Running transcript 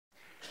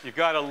You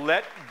got to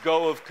let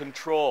go of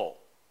control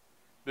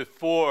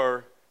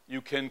before you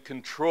can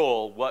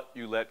control what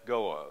you let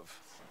go of.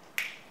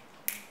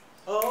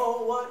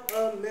 Oh, what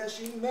a mess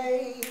you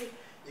made.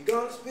 You're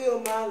gonna spill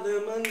my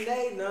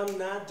lemonade and I'm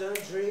not done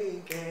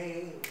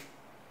drinking.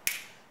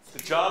 The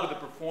job of the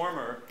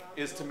performer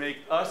is to make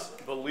us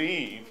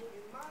believe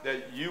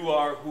that you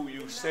are who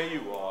you say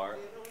you are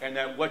and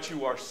that what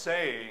you are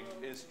saying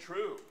is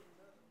true.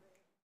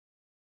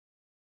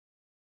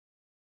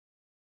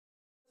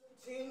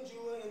 Pretend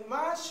you were in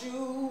my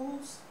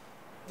shoes.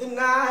 The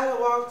night I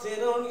walked in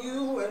on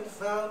you and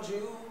found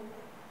you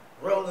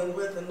rolling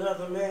with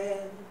another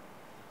man.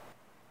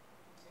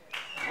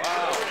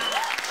 Wow.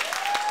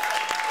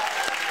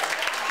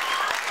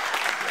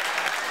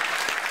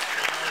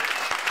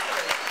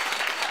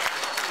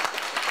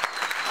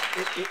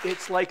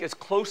 It's like as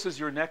close as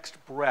your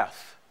next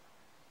breath,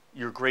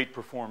 your great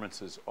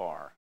performances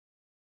are.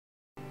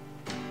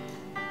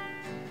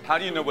 How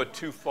do you know what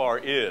too far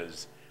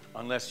is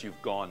unless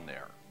you've gone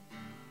there?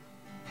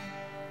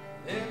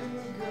 Living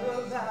a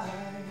good life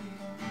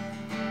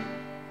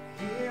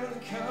here in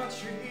the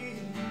country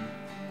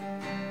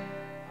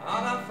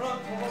on our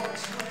front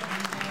porch.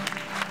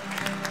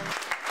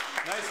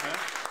 Nice, man.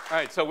 All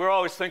right, so we're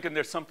always thinking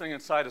there's something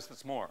inside us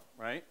that's more,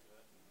 right?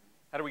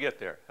 How do we get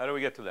there? How do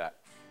we get to that?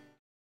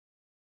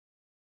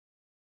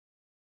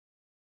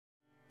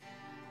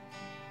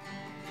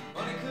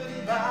 Money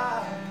couldn't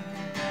buy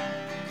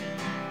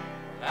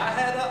what I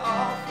had to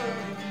offer.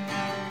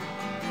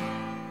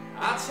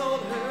 I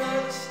told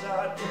her to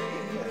start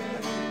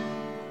breathing.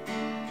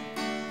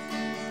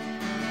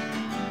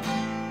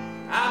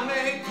 I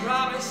made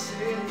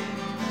promises,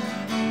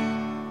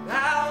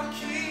 I'll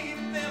keep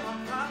them.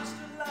 I promised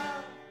to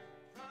love.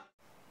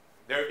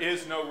 There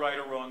is no right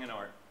or wrong in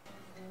art.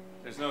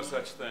 There's no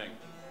such thing.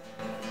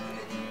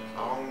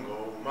 On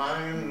Gold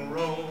Mine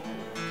Road,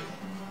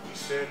 we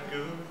said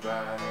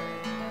goodbye.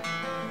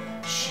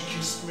 She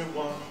kissed me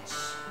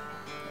once.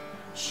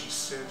 She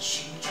said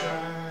she'd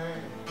try.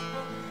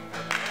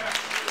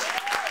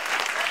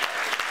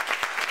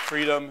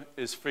 Freedom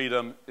is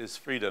freedom is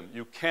freedom.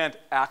 You can't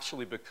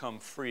actually become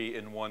free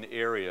in one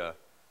area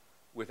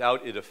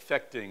without it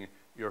affecting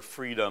your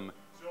freedom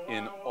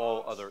in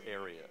all other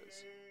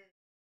areas.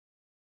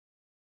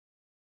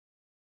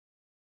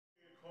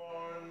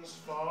 Corns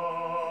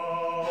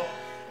fall,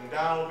 and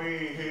I'll be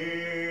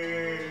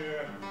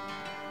here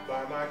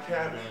by my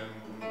cabin.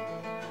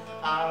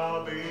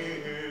 I'll be